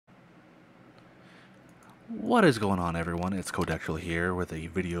What is going on, everyone? It's Codexual here with a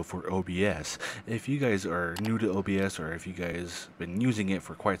video for OBS. If you guys are new to OBS, or if you guys been using it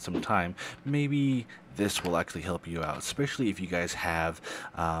for quite some time, maybe this will actually help you out, especially if you guys have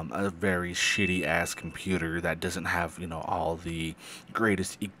a very shitty ass computer that doesn't have, all the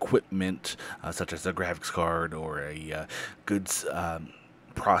greatest equipment, such as a graphics card or a good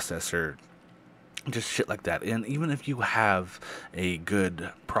processor, just shit like that. And even if you have a good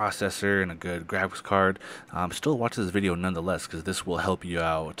processor and a good graphics card, still watch this video nonetheless, because this will help you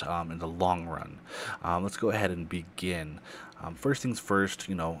out in the long run. Let's go ahead and begin. First things first,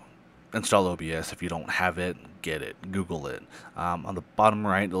 install OBS. If you don't have it, get it, Google it. On the bottom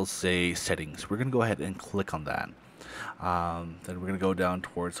right, it'll say settings. We're gonna go ahead and click on that. Then we're gonna go down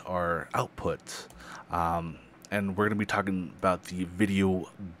towards our output. And we're going to be talking about the video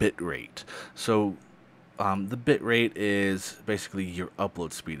bit rate. So the bit rate is basically your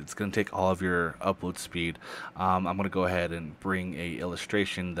upload speed. It's going to take all of your upload speed. I'm going to go ahead and bring a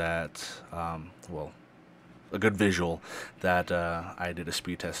illustration that, well, a good visual that I did a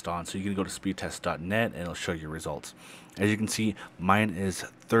speed test on. So you can go to speedtest.net and it'll show you results. As you can see, mine is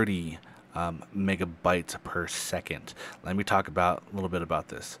 30 megabytes per second. Let me talk about a little bit about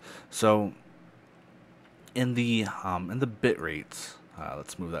this. So in the bit rates,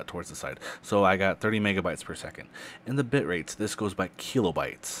 let's move that towards the side. So I got 30 megabytes per second. In the bit rates, this goes by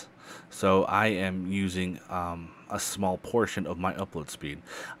kilobytes. So I am using a small portion of my upload speed.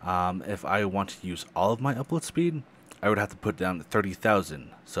 If I want to use all of my upload speed, I would have to put down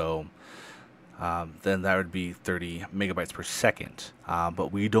 30,000. So then that would be 30 megabytes per second.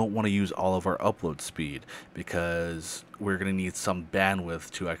 But we don't want to use all of our upload speed, because we're going to need some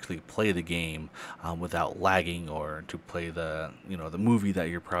bandwidth to actually play the game without lagging, or to play the movie that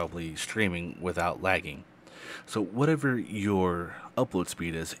you're probably streaming without lagging. So whatever your upload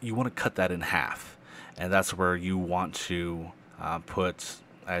speed is, you want to cut that in half, and that's where you want to put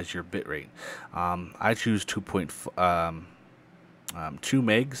as your bit rate. I choose 2 megs.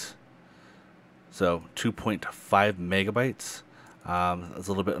 So 2.5 megabytes. It's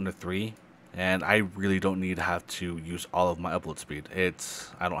a little bit under 3, and I really don't need to have to use all of my upload speed. I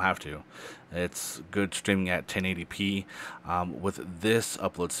don't have to. It's good streaming at 1080p. With this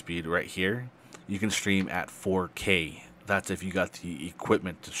upload speed right here, you can stream at 4K. That's if you got the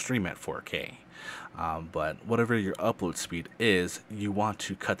equipment to stream at 4K. But whatever your upload speed is, you want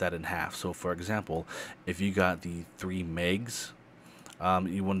to cut that in half. So for example, if you got the 3 megs,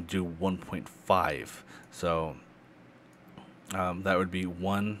 you want to do 1.5. So that would be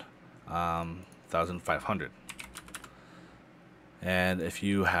 1,500. And if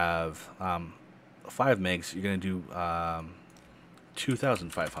you have 5 megs, you're going to do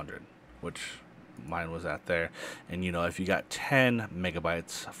 2,500, which mine was at there. And if you got 10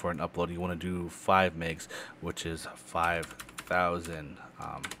 megabytes for an upload, you want to do 5 megs, which is 5,000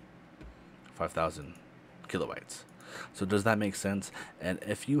 kilobytes. So does that make sense? And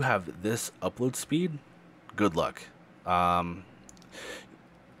if you have this upload speed, good luck. For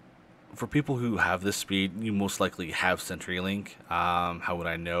people who have this speed, you most likely have CenturyLink. How would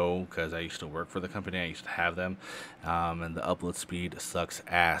I know? Because I used to work for the company. I used to have them. And the upload speed sucks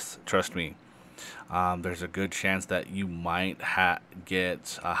ass. Trust me. There's a good chance that you might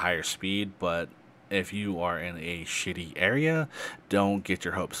get a higher speed, but if you are in a shitty area, don't get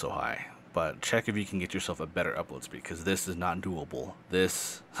your hopes so high. But check if you can get yourself a better upload speed, because this is not doable.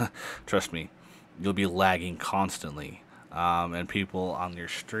 This, trust me, you'll be lagging constantly. And people on your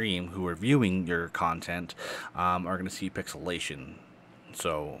stream who are viewing your content are going to see pixelation.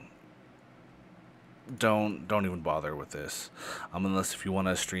 So don't even bother with this, unless if you want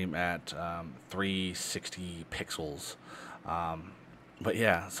to stream at 360 pixels. But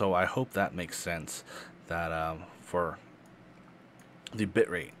yeah, so I hope that makes sense, that for the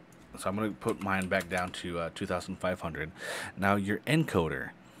bitrate. So I'm going to put mine back down to 2,500. Now your encoder,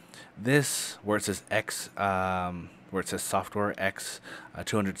 this where it says X, where it says software X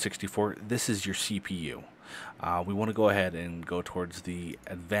 264, this is your CPU. We want to go ahead and go towards the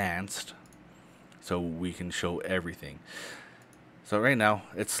advanced, so we can show everything. So right now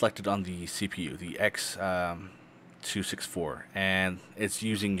it's selected on the CPU, the X 264, and it's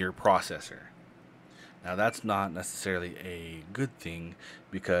using your processor. Now that's not necessarily a good thing,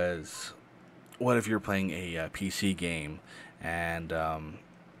 because what if you're playing a PC game and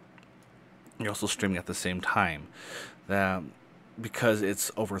you're also streaming at the same time? Because it's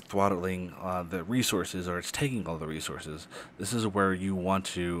over throttling the resources, or it's taking all the resources. This is where you want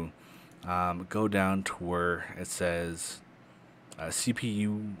to go down to where it says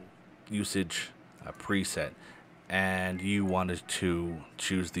CPU usage preset, and you wanted to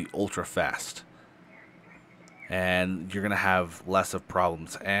choose the ultra fast. and you're gonna have less of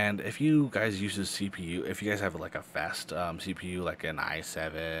problems. And if you guys use a CPU, if you guys have like a fast CPU, like an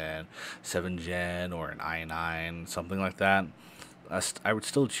i7 7 gen or an i9, something like that, I would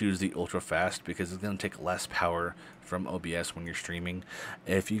still choose the ultra fast because it's going to take less power from OBS when you're streaming.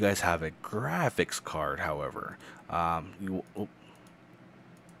 If you guys have a graphics card, however, go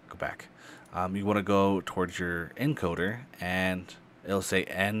back. You want to go towards your encoder, and it'll say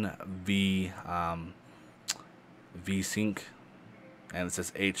NV VSync, and it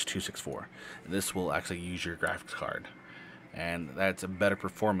says H264. This will actually use your graphics card, and that's a better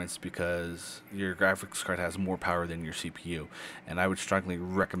performance because your graphics card has more power than your CPU. And I would strongly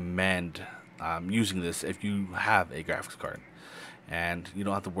recommend using this if you have a graphics card, and you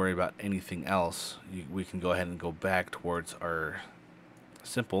don't have to worry about anything else. We can go ahead and go back towards our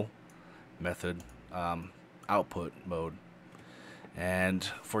simple method output mode. And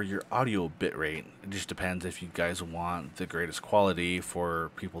for your audio bitrate, it just depends if you guys want the greatest quality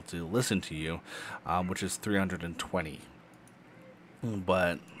for people to listen to you, which is 320.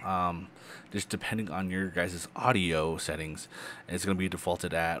 But just depending on your guys' audio settings, it's going to be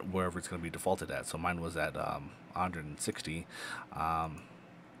defaulted at wherever it's going to be defaulted at. So mine was at 160.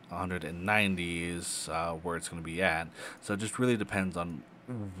 190 is where it's going to be at. So it just really depends on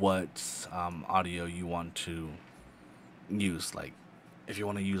what audio you want to use. Like, if you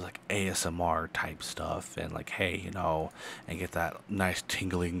want to use like ASMR type stuff and like, hey, you know, and get that nice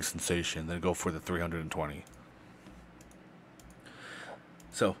tingling sensation, then go for the 320.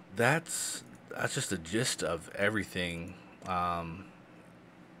 So that's just the gist of everything, of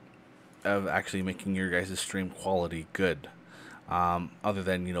actually making your guys' stream quality good. Other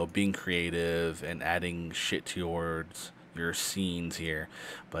than, you know, being creative and adding shit towards your scenes here.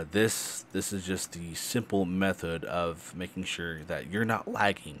 But this is just the simple method of making sure that you're not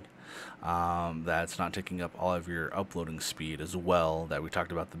lagging, that's not taking up all of your uploading speed as well, that we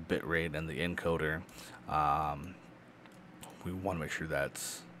talked about the bitrate and the encoder. We want to make sure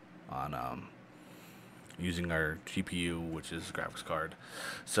that's on using our GPU, which is graphics card.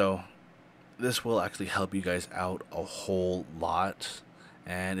 So this will actually help you guys out a whole lot.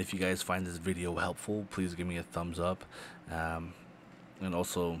 And if you guys find this video helpful, please give me a thumbs up, and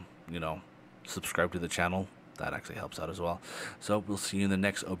also, you know, subscribe to the channel. That actually helps out as well. So we'll see you in the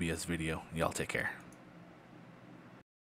next OBS video. Y'all take care.